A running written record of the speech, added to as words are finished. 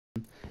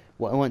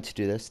What I want to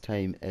do this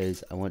time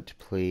is I want to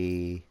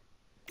play...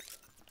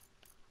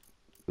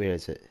 Where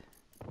is it?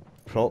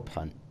 Prop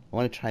Hunt. I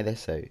want to try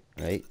this out,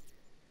 right?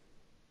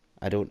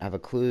 I don't have a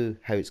clue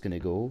how it's going to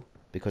go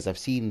because I've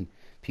seen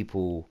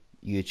people,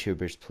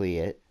 YouTubers play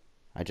it.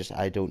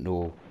 I don't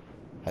know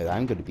how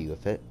I'm going to be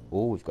with it.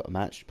 Oh, we've got a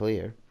matched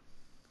player.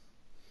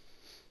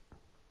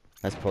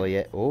 That's probably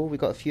it. Oh, we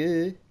got a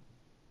few.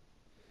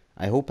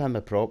 I hope I'm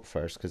a prop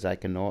first because I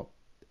cannot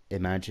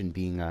imagine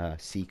being a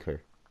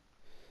seeker.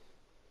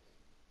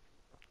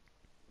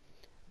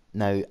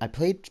 Now, I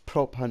played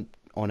Prop Hunt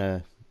on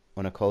a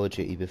Call of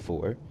Duty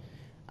before.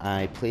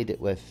 I played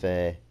it with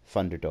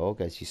Thunderdog,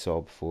 as you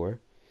saw before.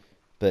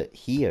 But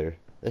here,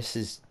 this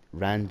is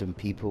random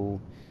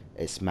people.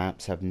 It's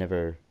maps I've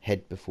never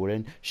hid before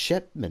in.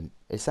 Shipment.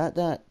 Is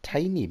that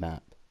tiny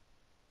map?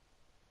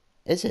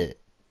 Is it?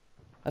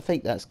 I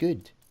think that's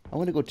good. I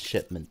want to go to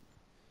Shipment.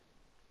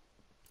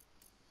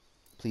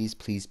 Please,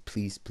 please,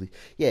 please, please.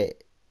 Yeah,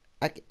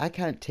 I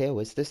can't tell.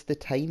 Is this the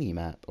tiny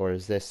map or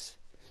is this...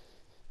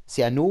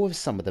 See, I know of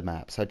some of the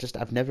maps.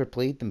 I've never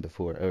played them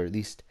before, or at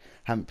least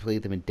haven't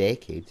played them in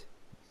decades.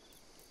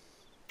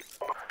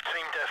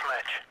 Team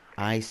deathmatch.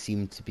 I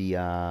seem to be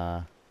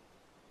I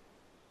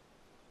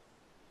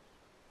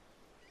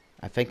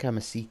think I'm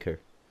a seeker.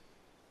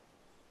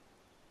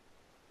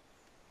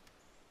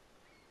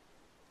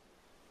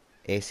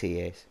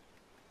 SAS.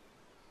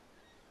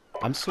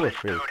 I'm so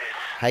afraid.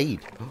 Hide.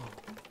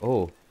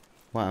 Oh,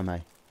 what am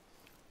I?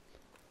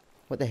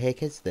 What the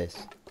heck is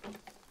this?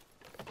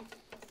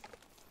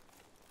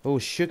 Oh,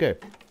 sugar.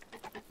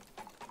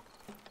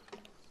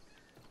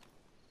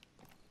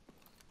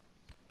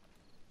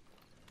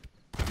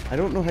 I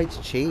don't know how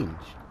to change.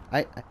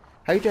 How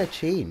do I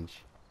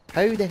change?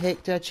 How the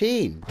heck do I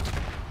change?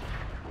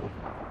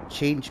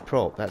 Change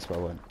prop, that's what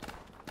I want.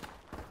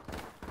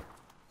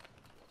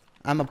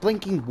 I'm a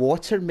blinking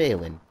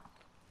watermelon.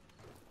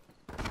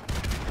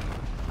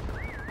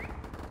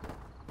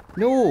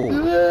 No!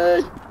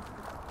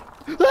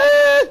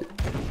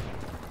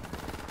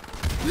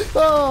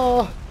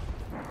 Oh!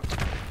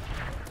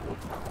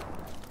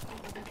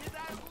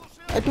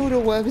 I don't know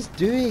what I was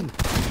doing.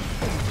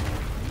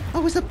 I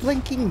was a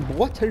blinking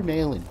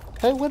watermelon.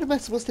 What am I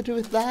supposed to do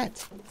with that?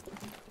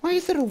 Why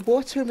is there a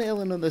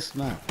watermelon on this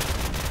map?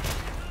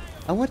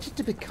 I wanted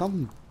to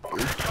become...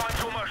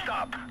 Time's almost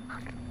up.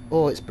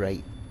 Oh, it's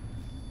bright.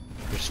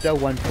 There's still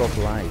one prop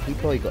alive. He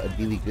probably got a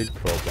really good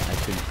prop that I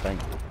couldn't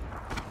find.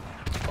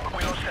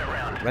 We lost that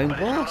round. Round but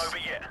it's not lost? over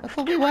yet. I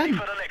thought we Get ready won.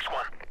 for the next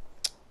one.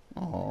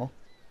 Aww.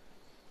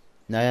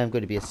 Now I'm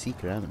going to be a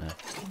seeker, haven't I?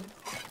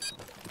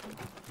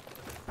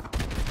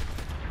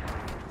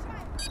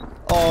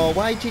 Oh,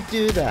 why'd you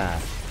do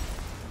that?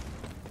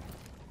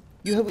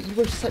 You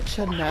were such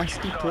a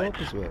nasty prop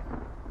as well.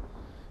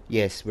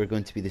 Yes, we're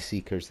going to be the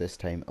seekers this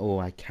time. Oh,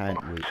 I can't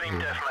wait.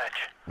 Team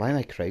deathmatch. Why am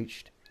I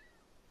crouched?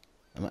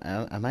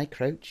 Am I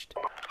crouched?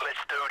 Let's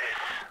do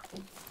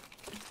this.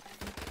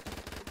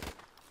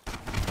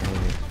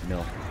 Oh,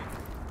 no.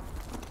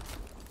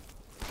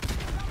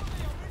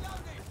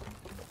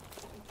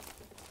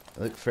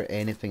 Look for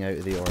anything out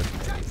of the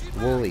ordinary.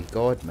 Holy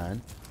God,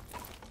 man.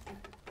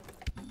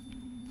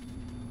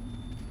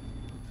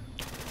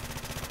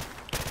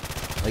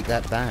 Like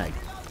that bag.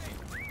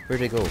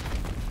 Where'd it go?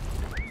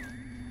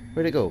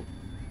 Where'd it go?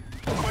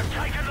 We've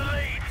taken the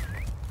lead.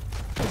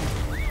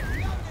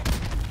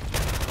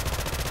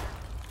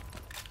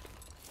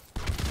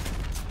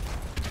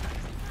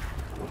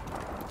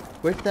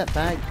 Where'd that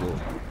bag go?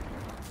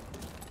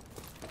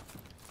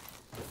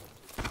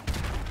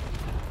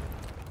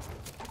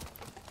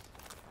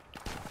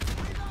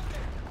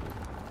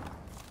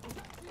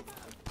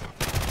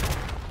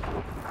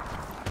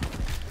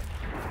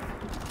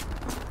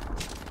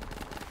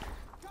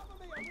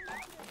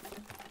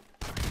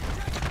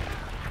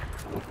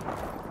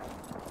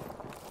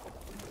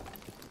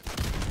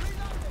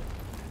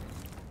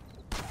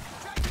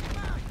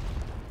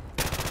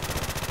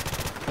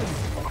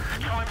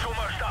 Time's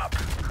almost up.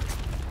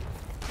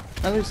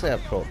 That looks like a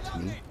prop to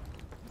me.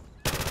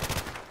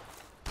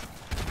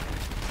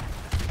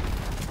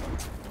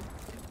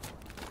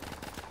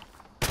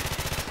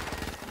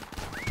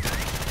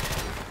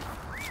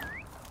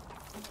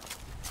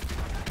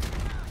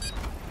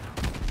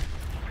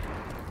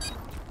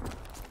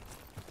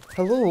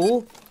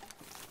 Hello?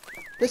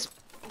 This...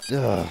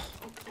 Ugh.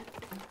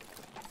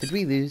 Did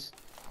we lose?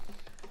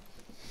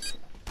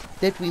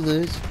 Did we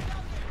lose?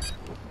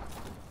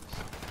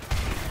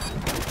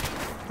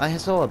 I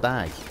saw a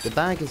bag. The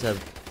bag is a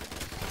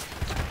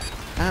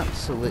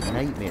absolute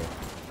nightmare.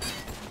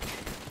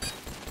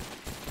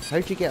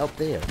 How'd you get up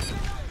there?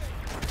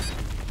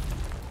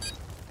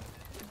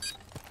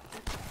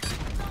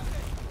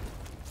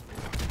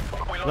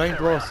 Round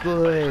lost.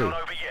 Wait.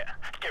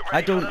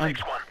 I don't.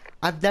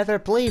 I've never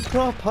played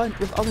Prop Hunt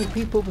with other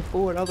people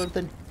before, other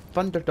than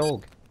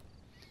Thunderdog.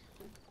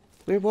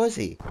 Where was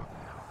he?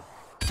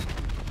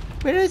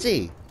 Where is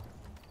he?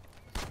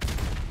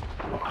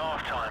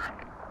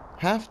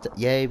 Half time.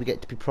 Yeah, we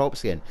get to be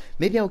props again.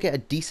 Maybe I'll get a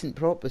decent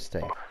prop this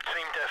time. Team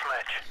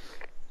deathmatch.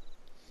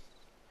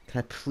 Can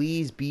I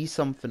please be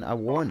something I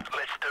want?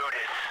 Let's do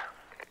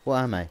this. What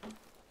am I?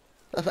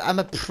 I'm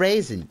a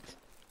present.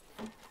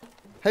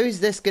 How is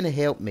this gonna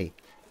help me?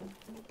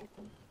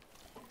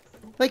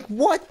 Like,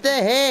 what the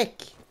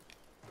heck?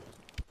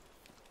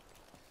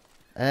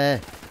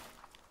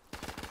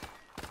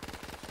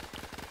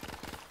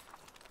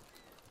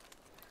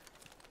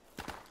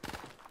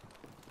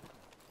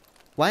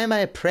 Why am I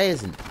a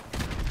present?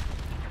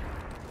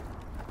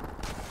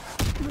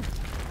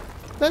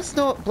 That's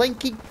not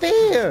blinking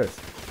fair!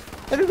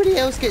 Everybody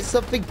else gets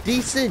something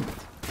decent!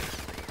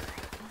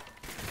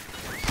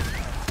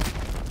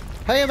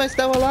 How am I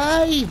still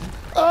alive?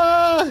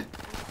 Ah!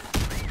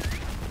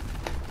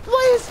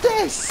 What is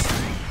this?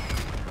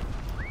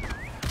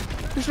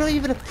 There's not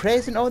even a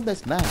present on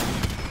this map.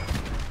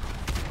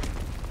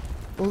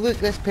 Oh look,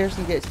 this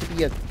person gets to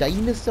be a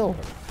dinosaur.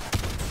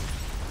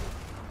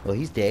 Well,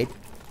 he's dead.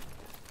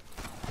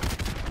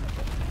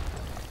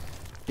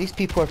 These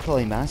people are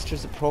probably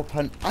masters at prop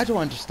hunt. I don't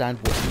understand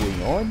what's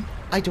going on.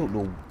 I don't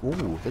know. Oh,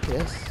 look at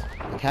this.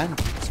 I can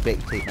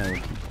spectate my own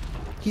team.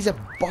 He's a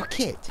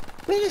bucket.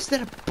 Where is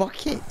there a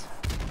bucket?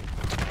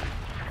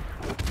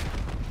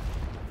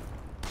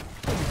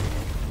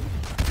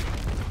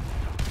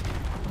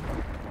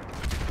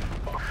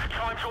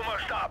 Time's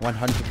almost up.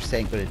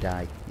 100% gonna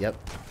die. Yep.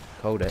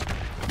 Called it.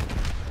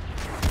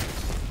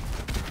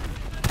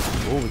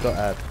 Oh, we got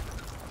a...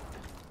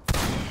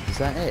 Is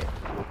that it?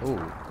 Oh,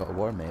 got a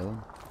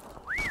watermelon.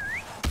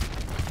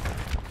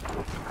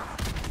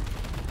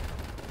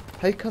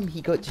 How come he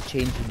got to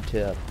change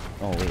into a...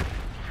 Oh, wait.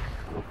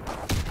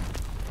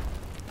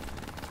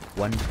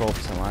 One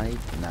prop's alive,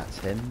 and that's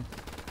him.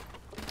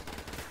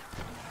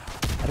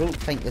 I don't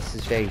think this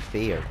is very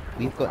fair.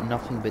 We've got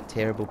nothing but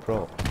terrible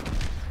prop.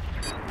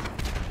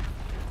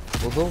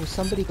 Although,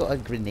 somebody got a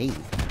grenade.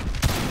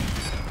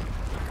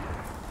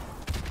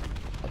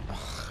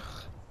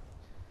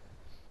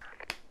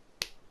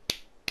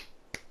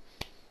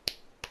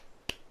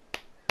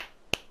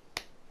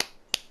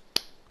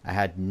 I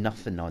had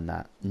nothing on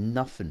that.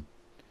 Nothing.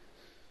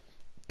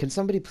 Can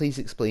somebody please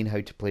explain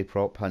how to play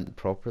prop hunt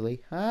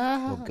properly?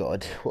 Ah. Oh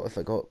god, what have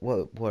I got?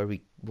 What are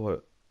we...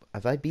 What...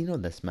 Have I been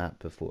on this map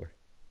before?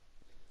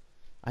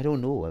 I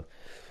don't know.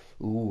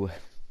 Ooh.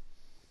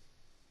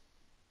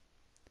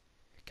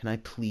 Can I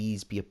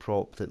please be a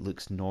prop that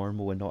looks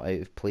normal and not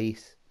out of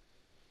place?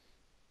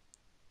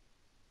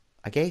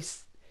 I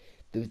guess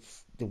the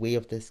way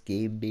of this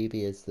game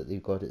maybe is that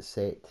they've got it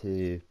set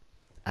to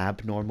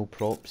abnormal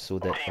props so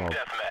that... Team Oh,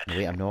 deathmatch.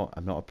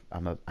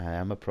 wait, I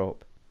am a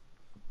prop.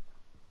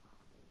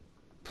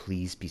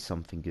 Please be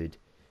something good.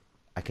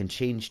 I can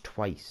change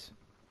twice.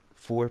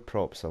 4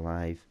 props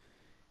alive.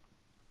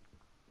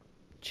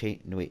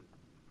 No wait.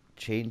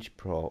 Change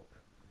prop.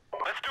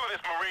 Let's do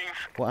this, Marines.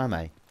 What am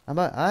I?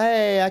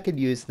 I can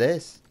use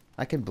this.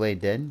 I can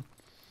blend in.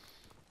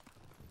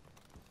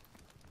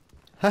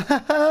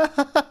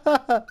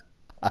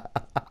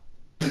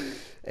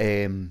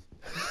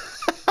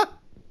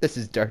 This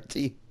is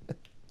dirty.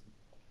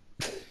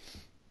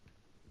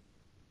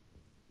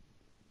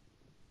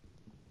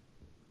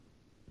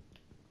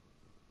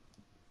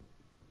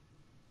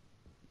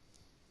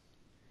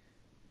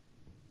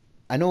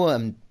 I know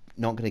I'm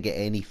not going to get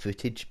any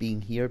footage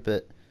being here,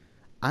 but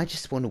I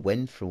just want to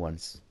win for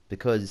once.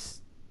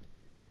 Because...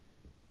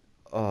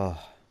 Oh.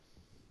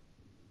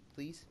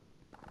 Please?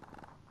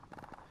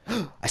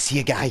 I see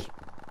a guy!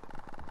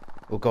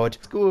 Oh god.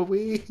 Go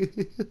away!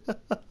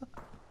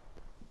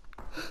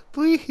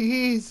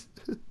 Please!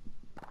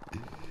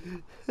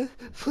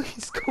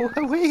 Please go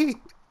away!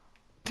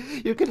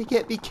 You're going to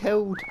get me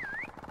killed!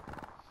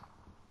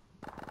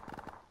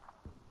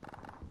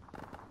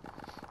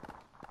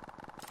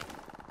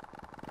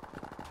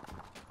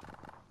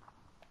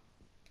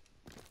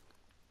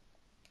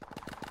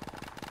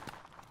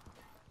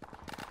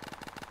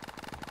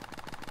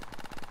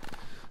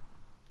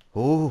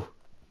 Oh!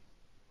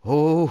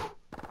 Oh!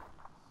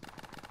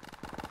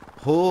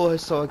 Oh, I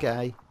saw a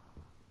guy.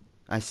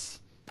 Shh!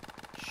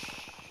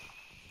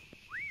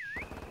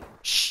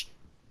 Shh!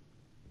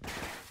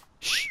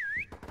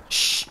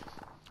 Shh!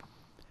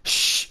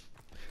 Shh!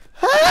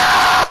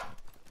 Ah!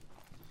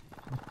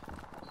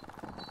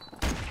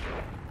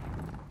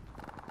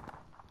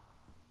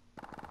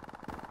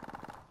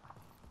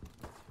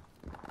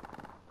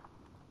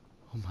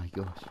 Oh my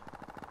gosh.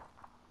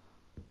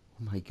 Oh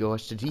my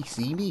gosh, did he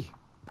see me?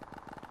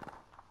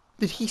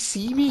 Did he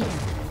see me?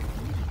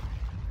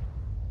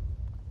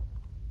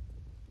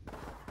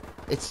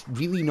 It's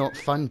really not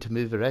fun to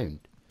move around.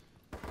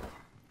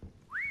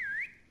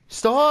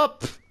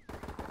 Stop!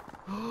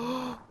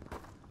 Ah!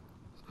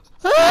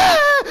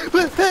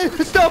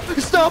 Stop!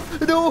 Stop!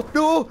 No!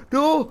 No!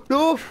 No!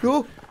 No!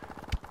 No!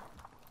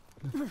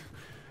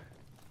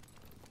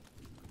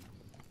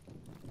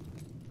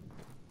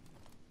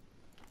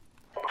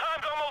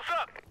 Time's almost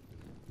up.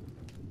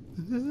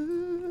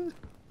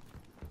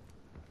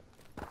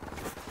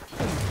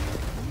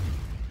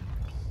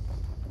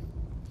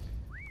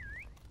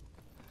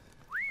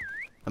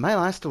 Am I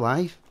last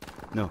alive?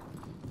 No.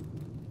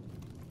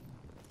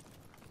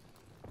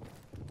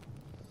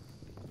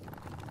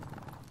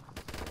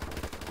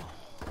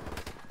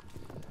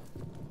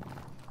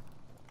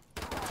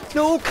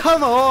 No,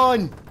 come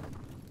on!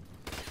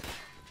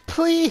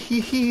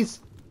 Please!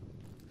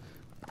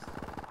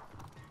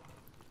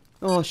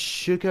 Oh,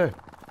 sugar.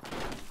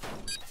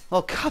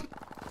 Oh, come...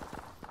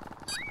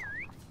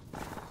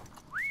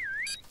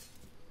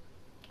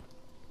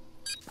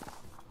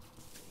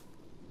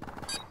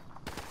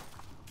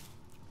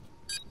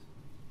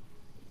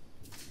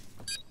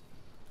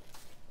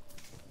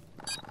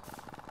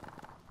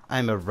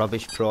 I'm a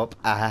rubbish prop.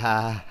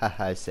 Ah,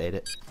 I said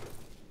it.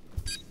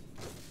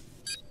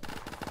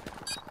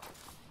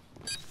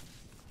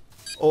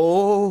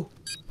 Oh!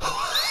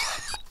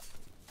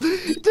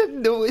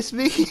 Didn't notice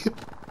me. Good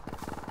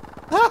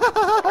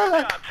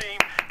job, team.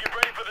 Get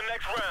ready for the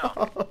next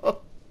round.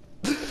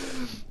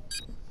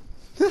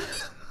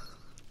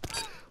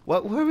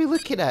 What were we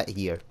looking at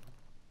here?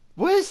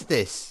 What is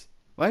this?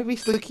 Why are we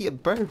looking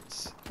at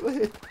birds?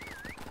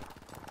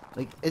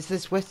 Like, is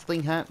this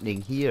whistling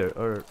happening here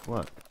or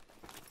what?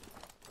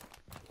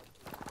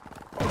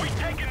 We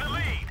taking the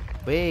lead.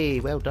 Way,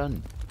 well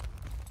done.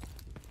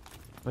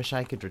 Wish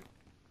I could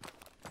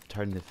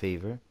return the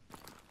favor.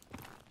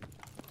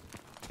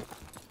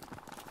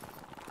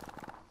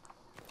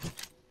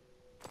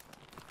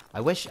 I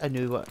wish I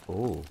knew what...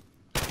 Oh.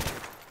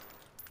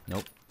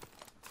 Nope.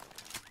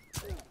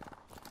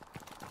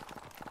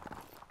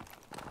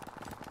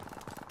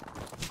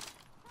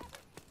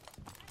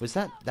 Was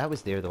that... That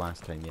was there the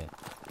last time, yeah.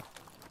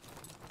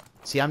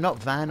 See, I'm not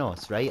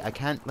Vanos, right? I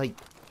can't, like...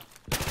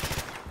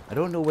 I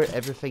don't know where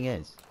everything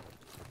is.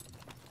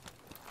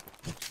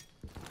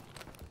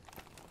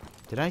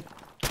 Did I...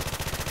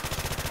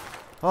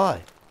 Oh,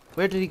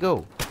 where did he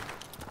go?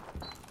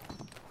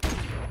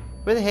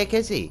 Where the heck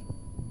is he?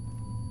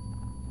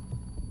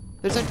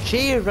 There's a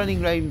chair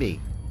running round me.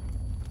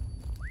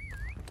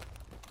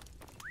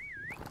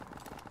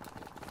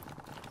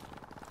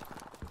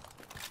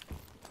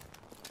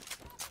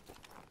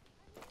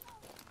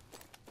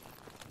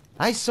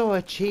 I saw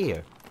a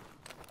chair.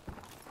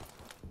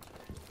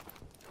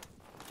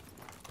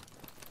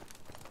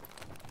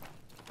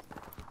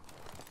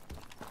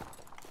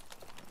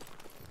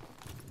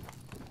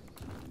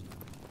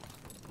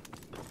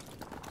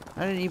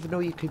 I didn't even know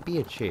you could be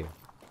a chair.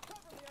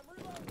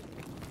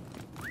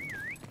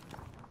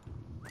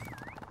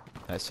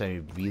 That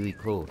sounded really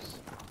close.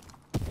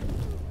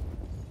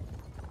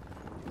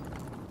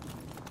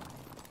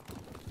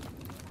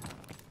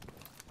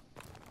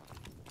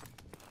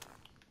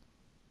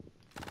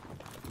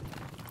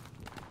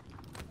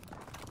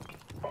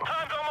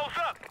 Time's almost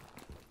up.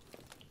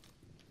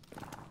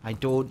 I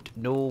don't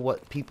know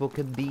what people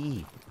can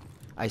be.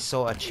 I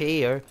saw a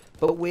chair,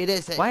 but where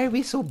is it? Why are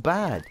we so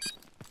bad?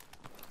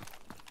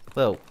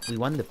 Well, we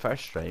won the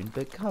first round,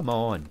 but come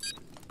on.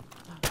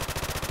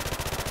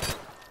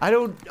 I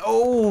don't...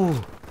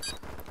 Oh!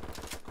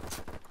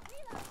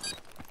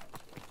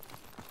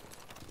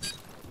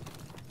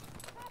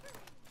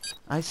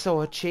 I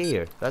saw a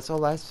chair. That's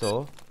all I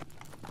saw.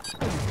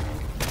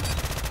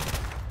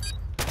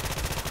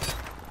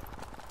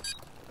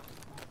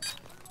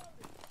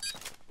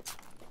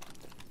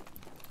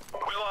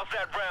 We lost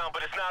that round,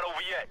 but it's not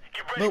over yet.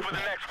 Get ready Nope. for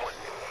the next one.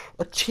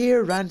 A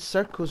chair ran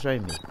circles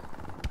round me.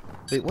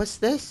 Wait, what's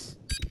this?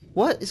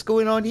 What is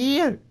going on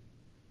here?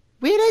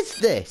 Where is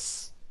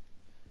this?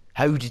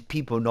 How did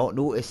people not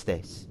notice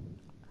this?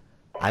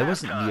 I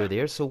wasn't near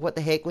there, so what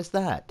the heck was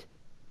that?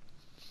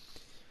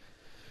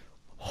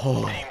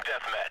 Oh, Team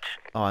deathmatch.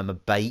 I'm a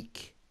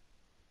bike.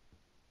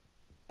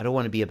 I don't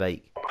want to be a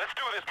bike. Let's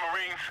do this,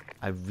 Marines.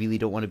 I really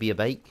don't want to be a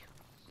bike.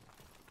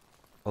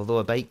 Although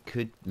a bike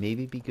could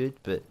maybe be good,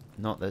 but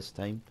not this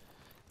time.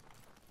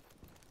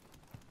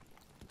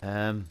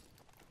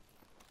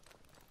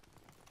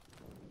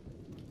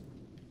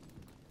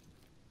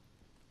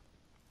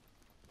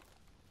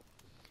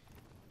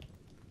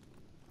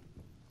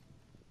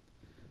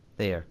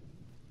 There.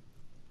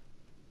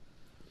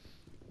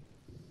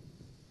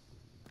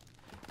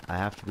 I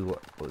have to do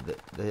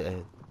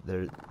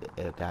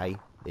the guy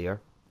there.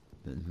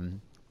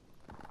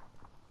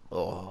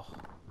 Oh.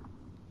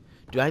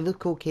 Do I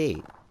look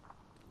okay?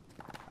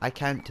 I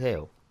can't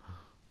tell.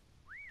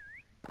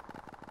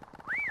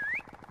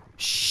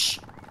 Shh.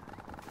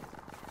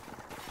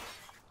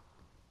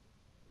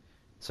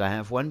 So I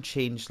have one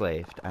change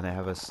left, and I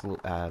have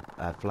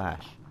a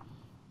flash.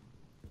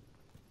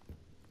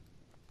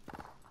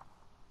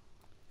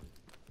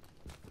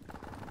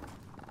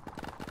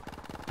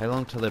 How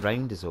long till the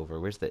round is over?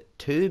 Where's the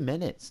 2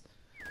 minutes?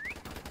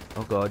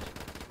 Oh god.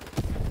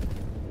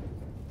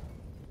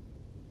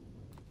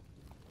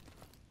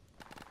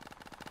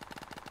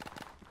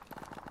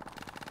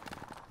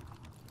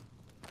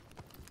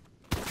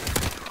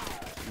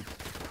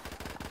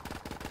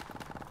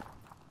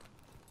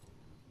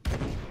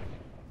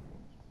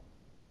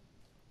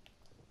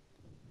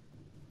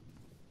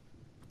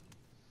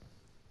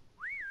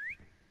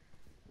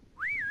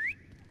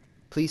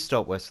 Please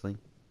stop whistling.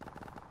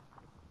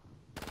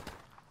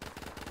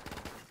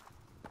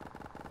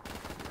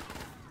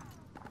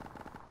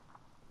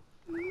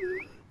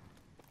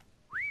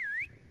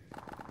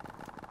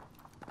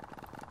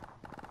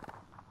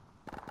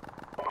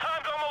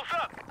 Time's almost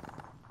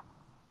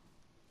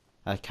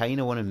I kind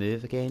of want to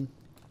move again.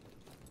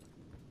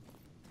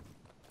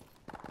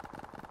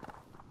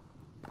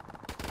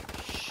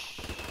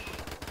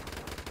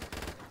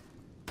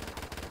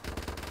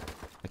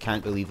 I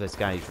can't believe this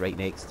guy's right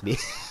next to me.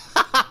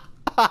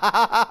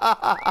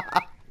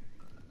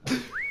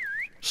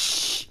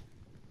 Shh.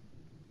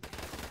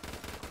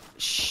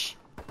 Shh.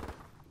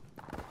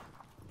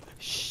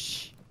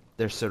 Shh.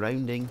 They're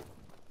surrounding.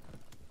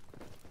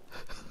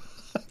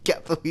 I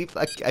can't believe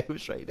that guy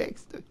was right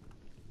next to me.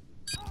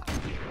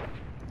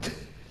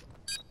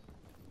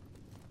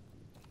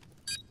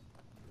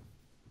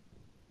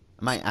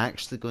 Am I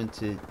actually going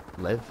to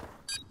live?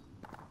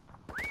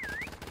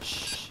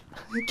 Shh.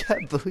 I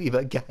can't believe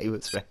a guy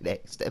was right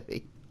next to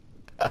me.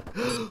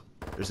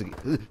 There's a...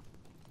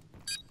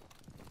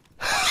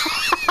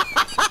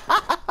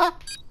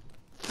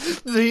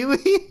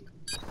 Really?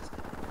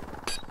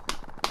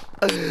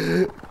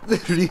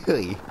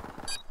 Really?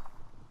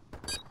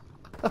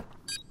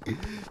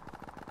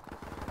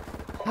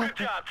 Good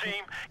job,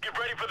 team. Get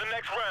ready for the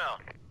next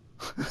round.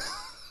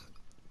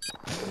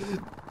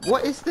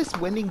 What is this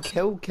winning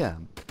kill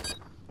cam?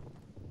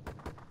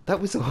 That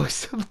was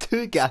awesome.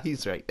 2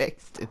 guys right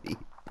next to me.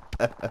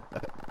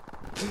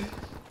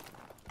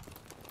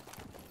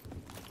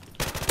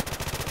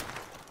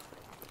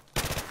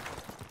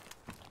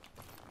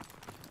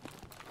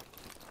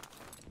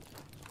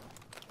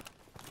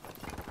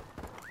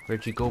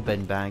 Where'd you go,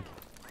 bin bag?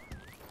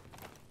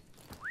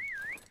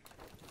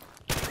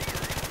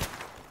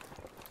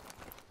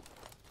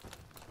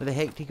 Where the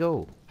heck did he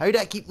go? How did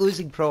I keep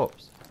losing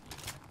props?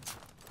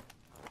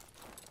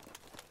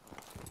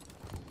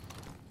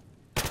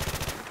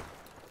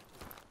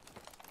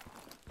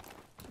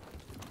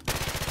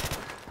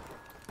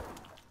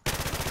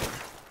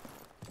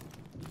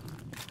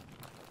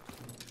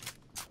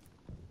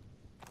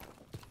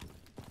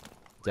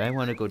 Do I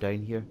want to go down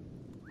here?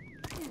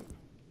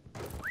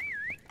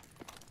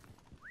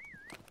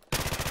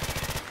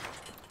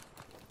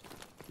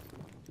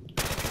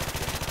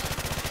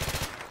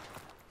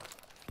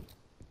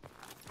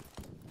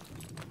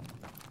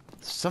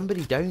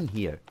 Somebody down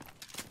here.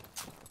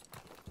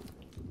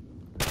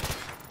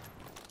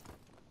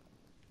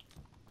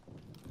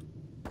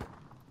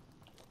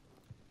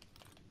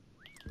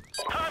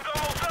 Time's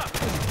almost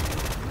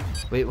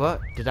up. Wait,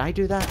 what? Did I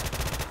do that?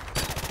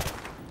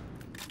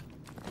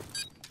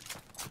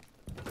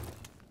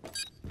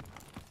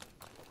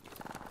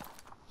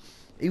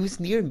 He was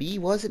near me,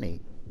 wasn't he?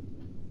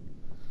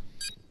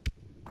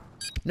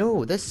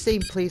 No, this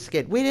same place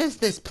again. Where is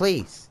this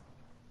place?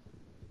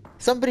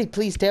 Somebody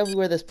please tell me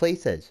where this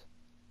place is.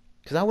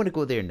 Because I want to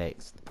go there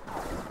next.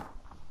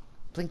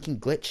 Blinking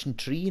glitch and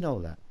tree and all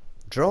that.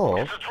 Draw?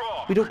 It's a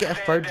draw. We don't get a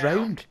Stand third down.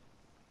 round.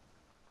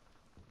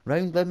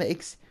 Round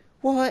limit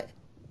What?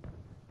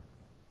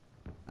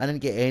 I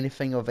didn't get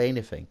anything of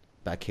anything.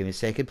 But I came in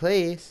second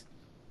place.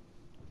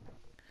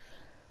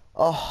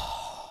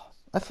 Oh,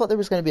 I thought there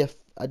was going to be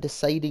a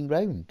deciding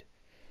round.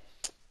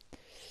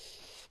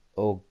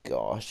 Oh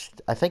gosh.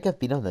 I think I've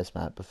been on this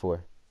map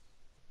before.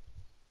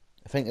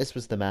 I think this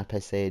was the map I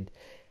said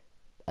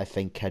I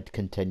think had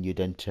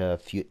continued into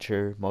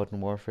future Modern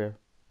Warfare.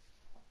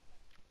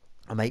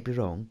 I might be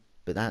wrong,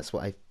 but that's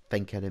what I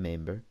think I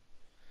remember.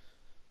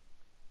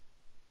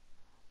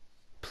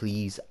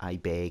 Please, I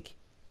beg.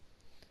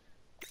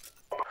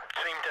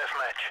 Team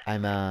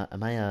deathmatch.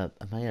 Am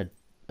I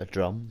a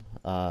drum?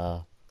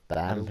 Barrel?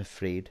 I'm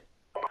afraid.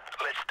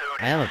 Let's do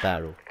I am a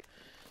barrel.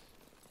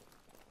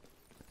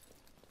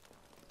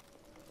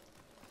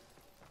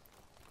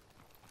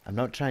 I'm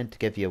not trying to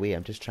give you away,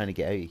 I'm just trying to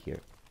get out of here.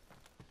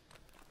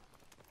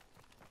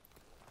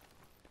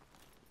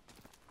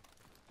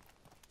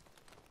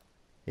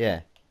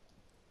 Yeah.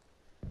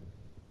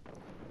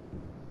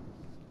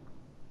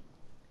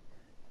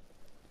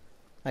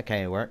 That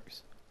kind of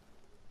works.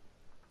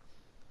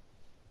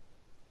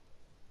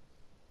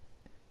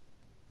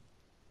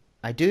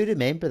 I do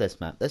remember this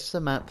map. This is a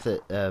map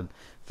that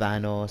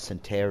Vanos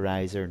and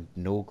Terrorizer and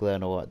Nogla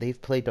and all that,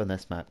 they've played on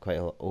this map quite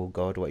a lot. Oh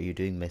god, what are you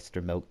doing,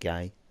 Mr. Milk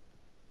Guy?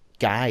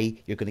 Guy,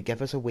 you're going to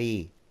give us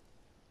away.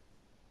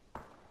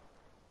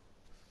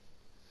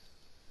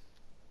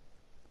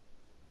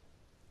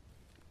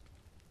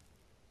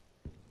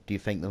 Do you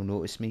think they'll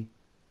notice me?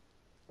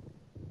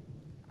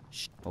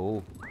 Shh.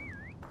 Oh.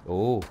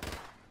 Oh.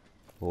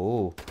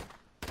 Oh.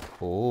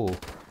 Oh.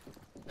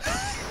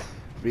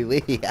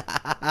 Really?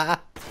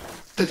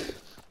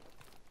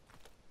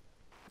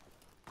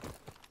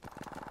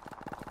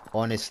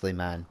 Honestly,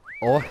 man.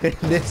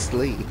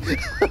 Honestly.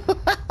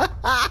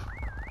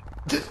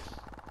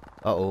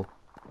 Uh-oh.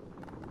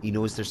 He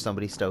knows there's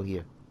somebody still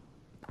here.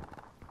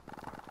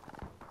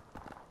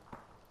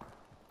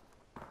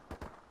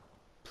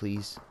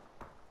 Please.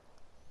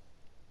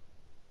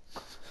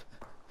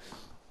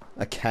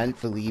 I can't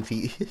believe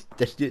he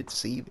didn't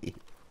see me.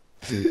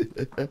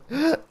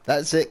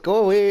 That's it.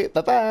 Go away.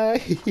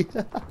 Bye-bye.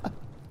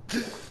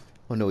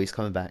 Oh no, he's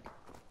coming back.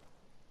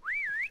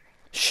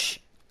 Shh.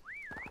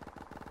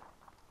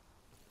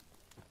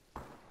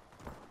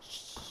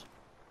 Shh.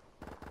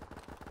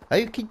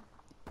 How can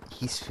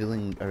he's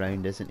fooling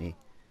around, isn't he?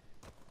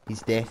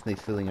 He's definitely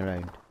fooling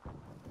around.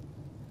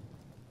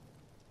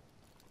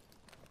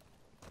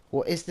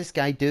 What is this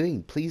guy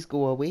doing? Please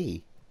go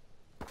away.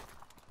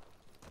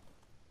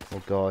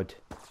 Oh god.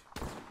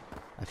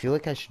 I feel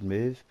like I should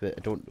move, but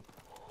I don't...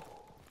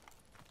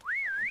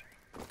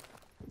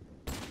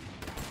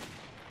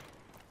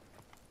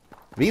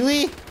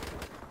 Really?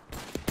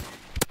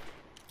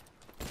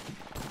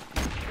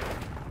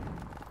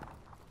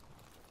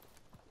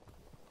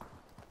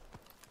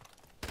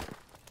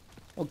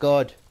 Oh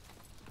god.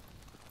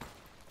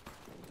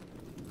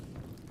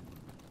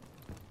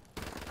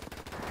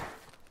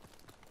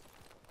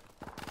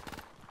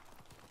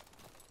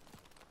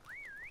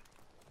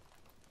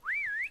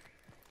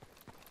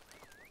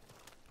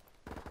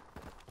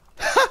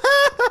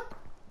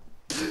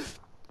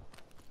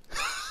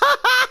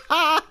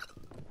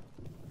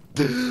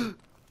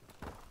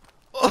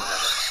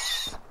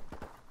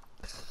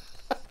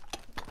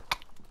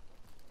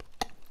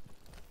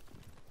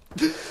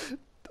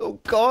 Oh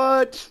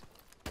god.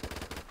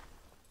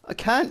 I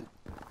can't.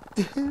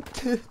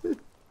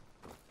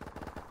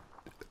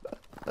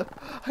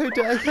 How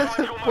did I...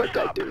 What did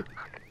I do?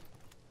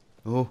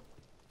 Oh.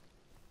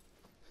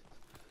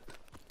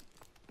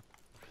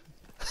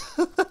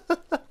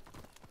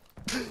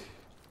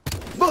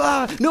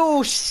 Ah,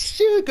 no,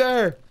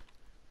 sugar!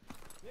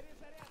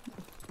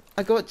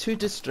 I got too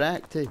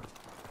distracted.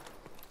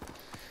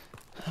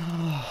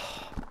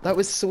 That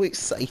was so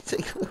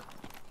exciting.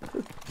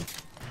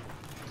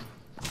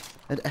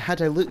 And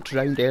had I looked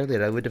round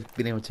earlier, I would have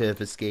been able to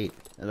have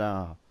escaped.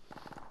 Ah.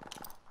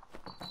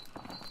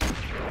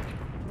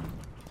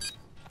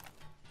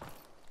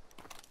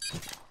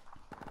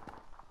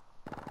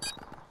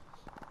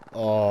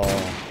 Oh,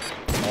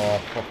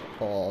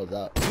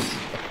 that was...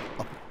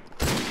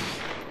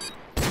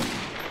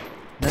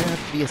 Now I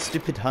have to be a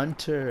stupid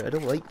hunter. I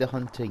don't like the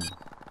hunting.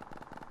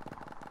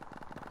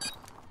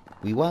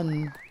 We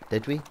won.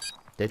 Did we?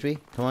 Did we?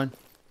 Come on.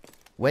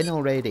 Win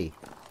already.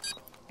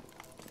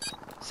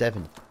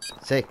 7,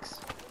 6,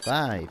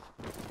 5,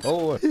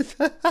 4.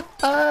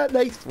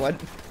 Nice one.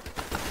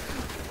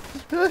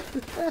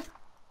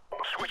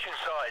 Switching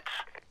sides.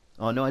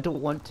 Oh no, I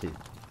don't want to.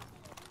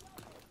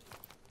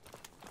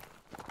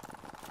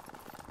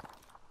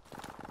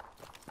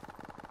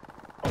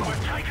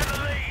 We've taken the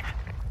lead.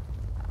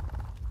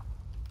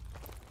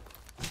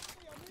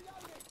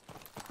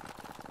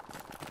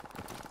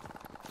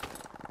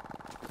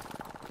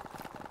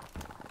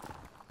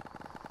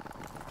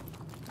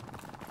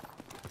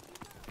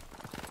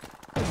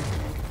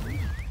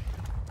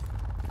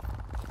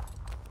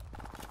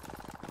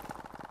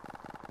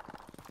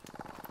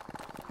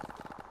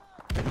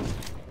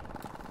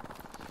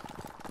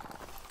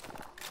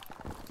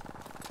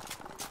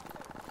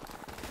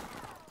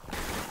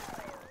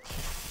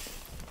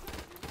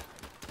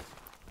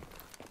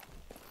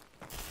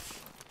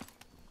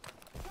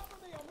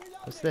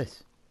 What's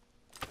this?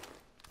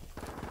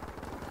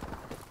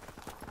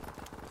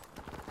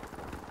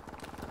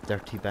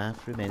 Dirty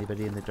bathroom?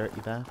 Anybody in the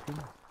dirty bathroom?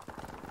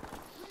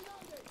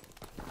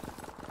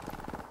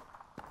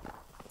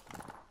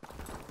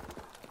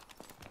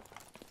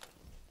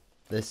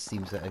 This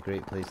seems like a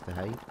great place to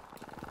hide.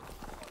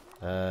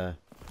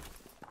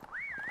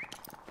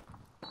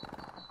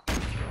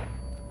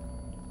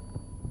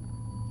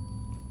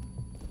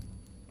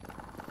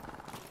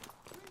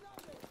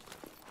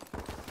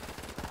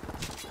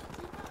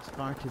 It's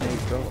far too many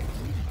drops.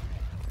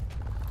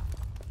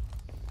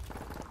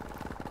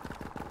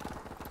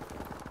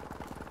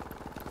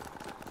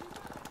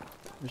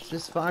 There's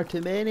just far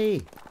too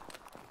many.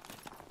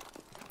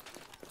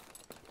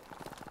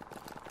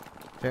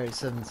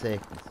 37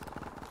 seconds.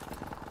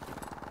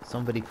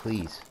 Somebody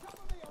please.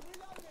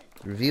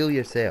 Reveal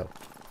yourself.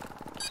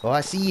 Oh,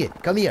 I see you.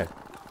 Come here.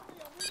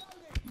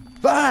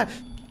 Ah!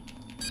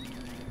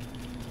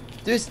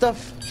 Do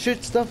stuff.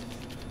 Shoot stuff.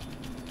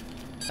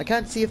 I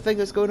can't see a thing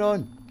that's going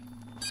on.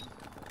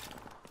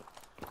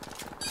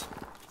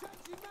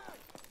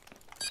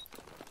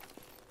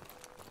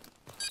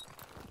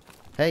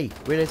 Hey,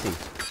 where is he?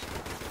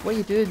 What are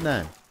you doing,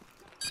 man?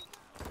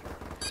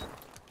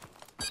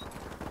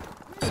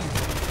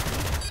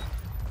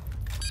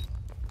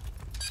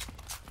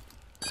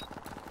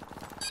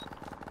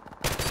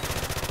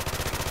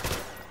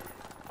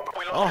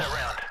 We lost that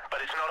round, but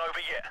it's not over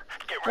yet.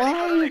 Get ready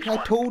for the Why? next I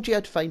one. told you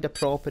I'd find a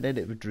prop and then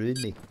it would ruin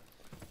me.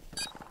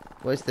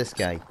 What is this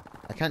guy?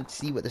 I can't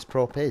see what this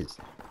prop is.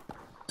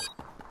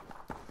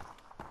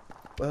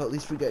 Well, at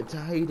least we get to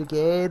hide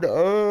again.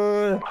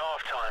 Half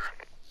time.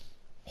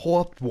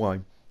 Hot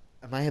one.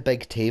 Am I a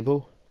big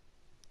table?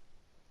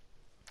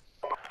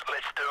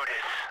 Let's do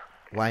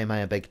this. Why am I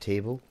a big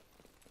table?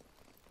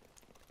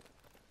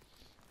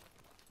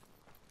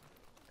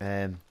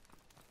 Can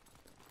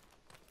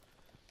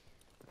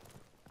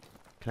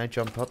I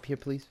jump up here,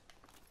 please?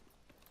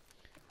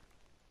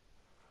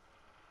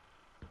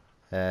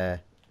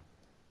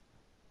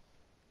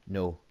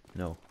 No,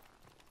 no.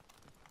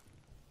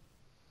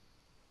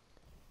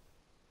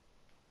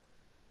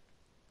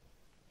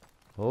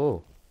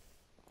 Oh.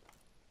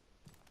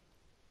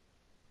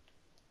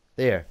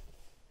 There.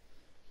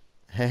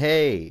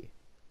 Hey.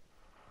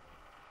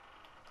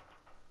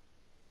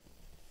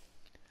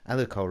 I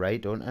look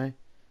alright, don't I?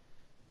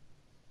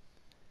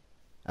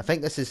 I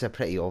think this is a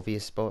pretty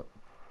obvious spot.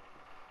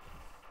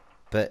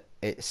 But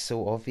it's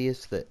so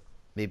obvious that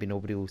maybe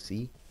nobody will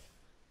see.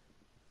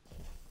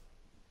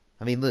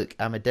 I mean, look,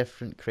 I'm a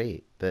different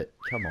crate, but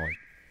come on.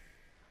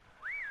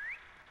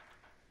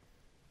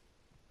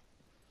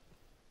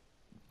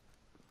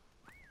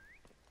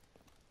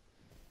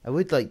 I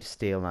would like to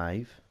stay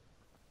alive.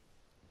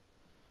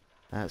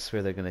 That's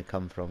where they're going to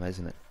come from,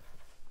 isn't it?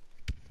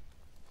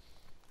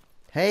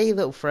 Hey,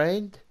 little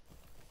friend.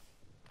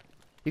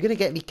 You're going to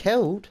get me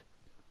killed?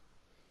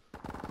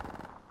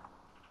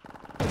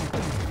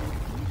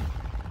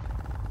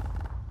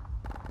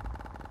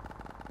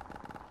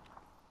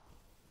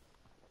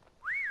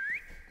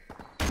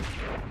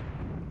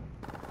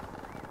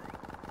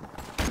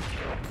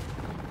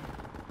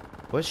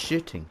 What's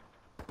shooting?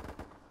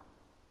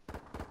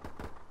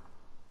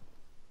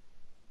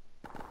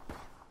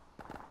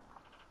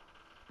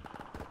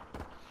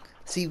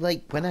 See,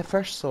 like, when I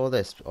first saw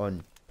this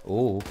on...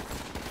 Oh.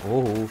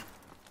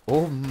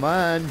 Oh,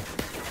 man.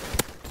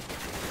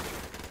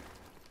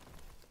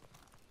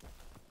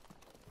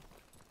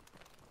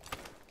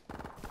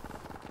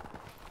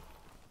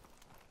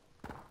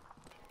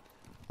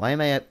 Why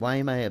am I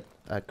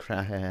a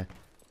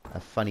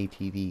funny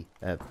TV,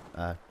 a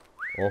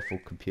awful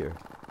computer?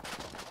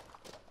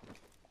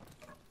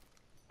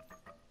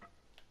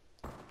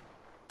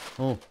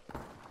 Oh.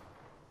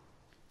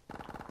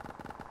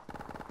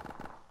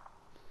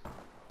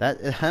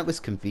 That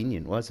was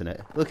convenient, wasn't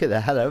it? Look at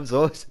that, that was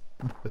awesome.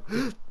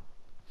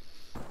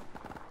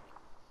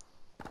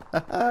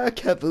 I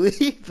can't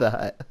believe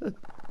that.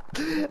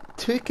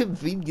 2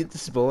 convenient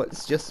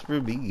spots just for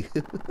me.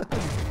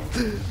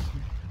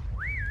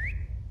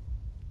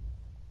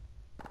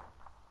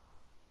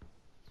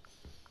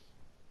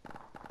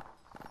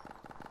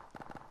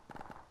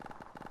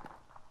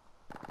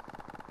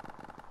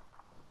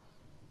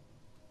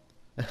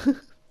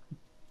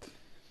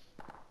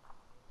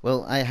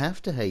 Well, I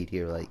have to hide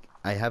here, like,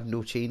 I have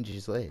no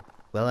changes left.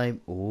 Well,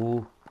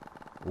 oh,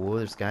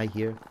 there's a guy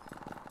here.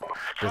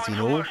 Does he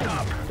know?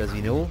 Does he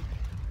know?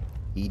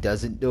 He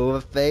doesn't know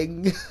a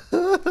thing.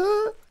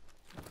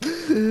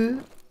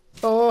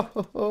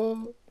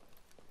 Oh,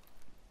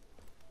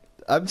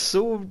 I'm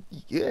so,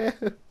 yeah.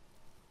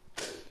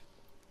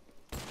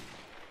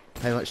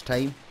 How much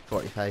time?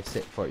 45,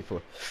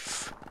 44.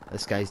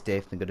 This guy's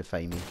definitely going to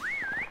find me.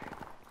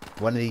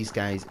 One of these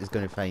guys is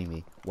going to find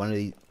me. One of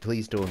these,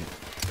 please don't.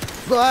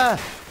 Ah!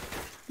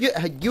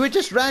 You were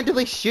just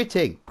randomly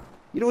shooting.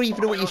 You don't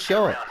even know what you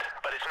shot.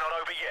 But it's not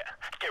over yet.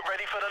 Get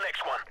ready for the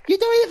next one. You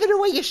don't even know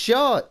what you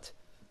shot.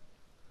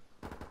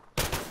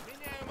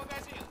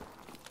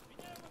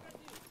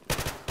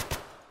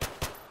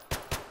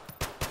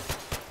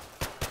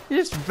 You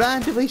just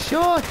randomly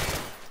shot.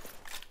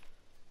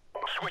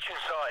 Switching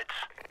sides.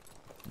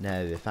 Now,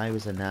 if I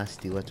was a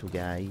nasty little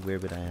guy, where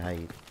would I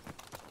hide?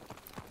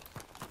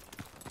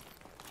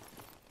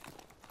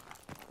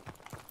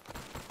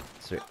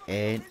 Is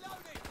there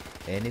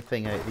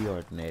anything out of the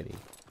ordinary?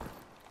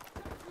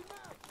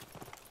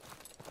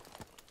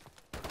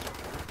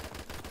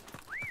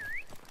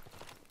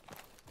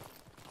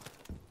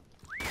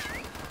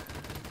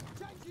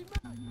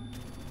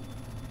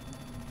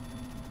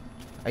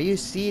 Are you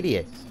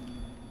serious?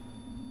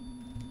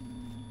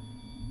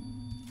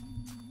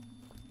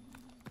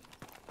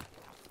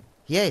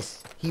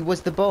 Yes, he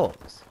was the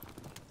boss.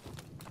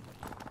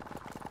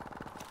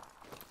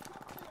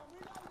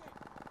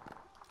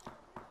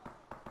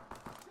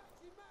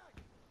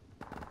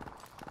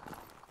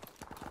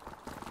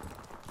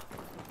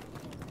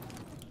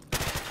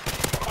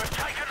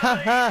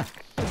 Haha!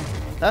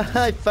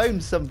 I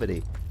found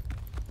somebody.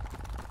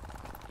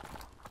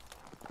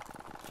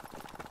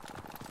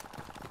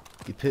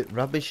 You put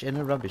rubbish in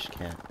a rubbish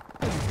can.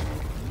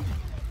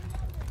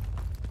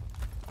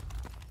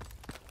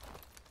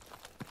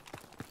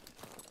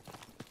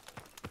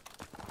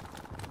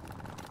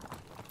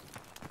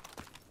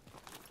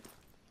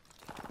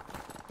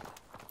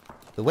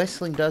 The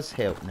whistling does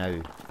help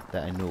now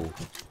that I know.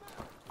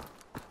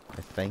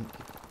 I think.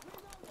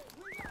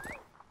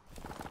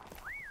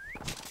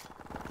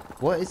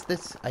 What is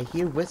this? I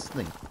hear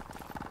whistling.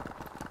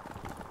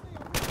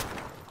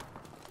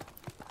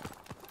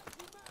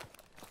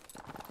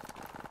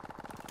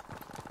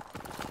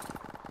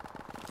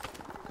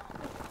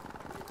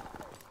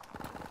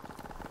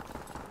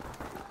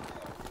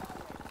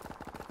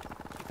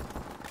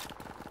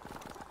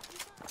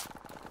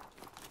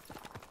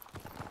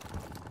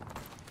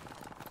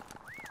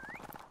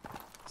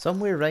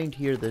 Somewhere around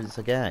here there's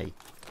a guy.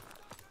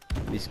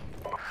 He's...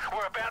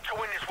 We're about to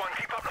win this one.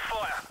 Keep up the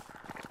fire.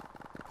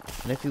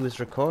 And if he was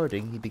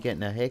recording, he'd be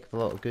getting a heck of a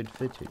lot of good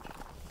footage.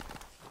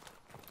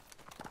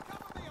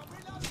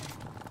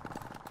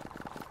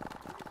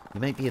 He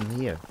might be in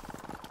here.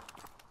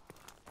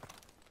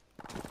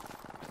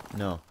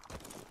 No.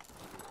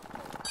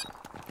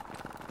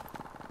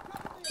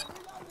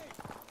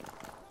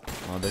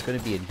 Oh, they're going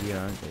to be in here,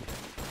 aren't they?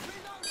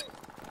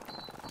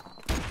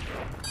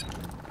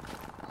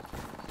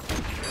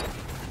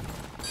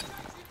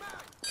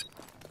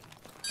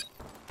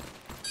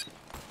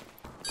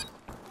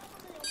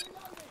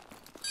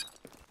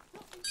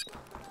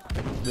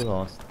 We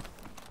lost.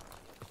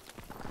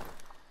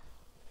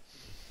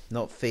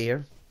 Not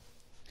fair.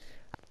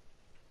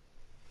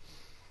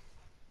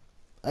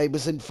 I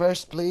was in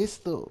first place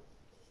though.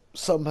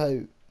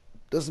 Somehow.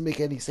 Doesn't make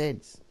any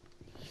sense.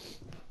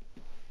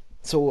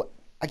 So,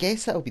 I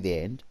guess that'll be the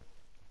end.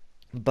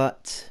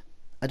 But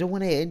I don't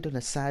want to end on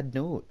a sad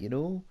note, you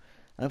know?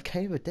 And I'm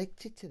kind of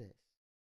addicted to this.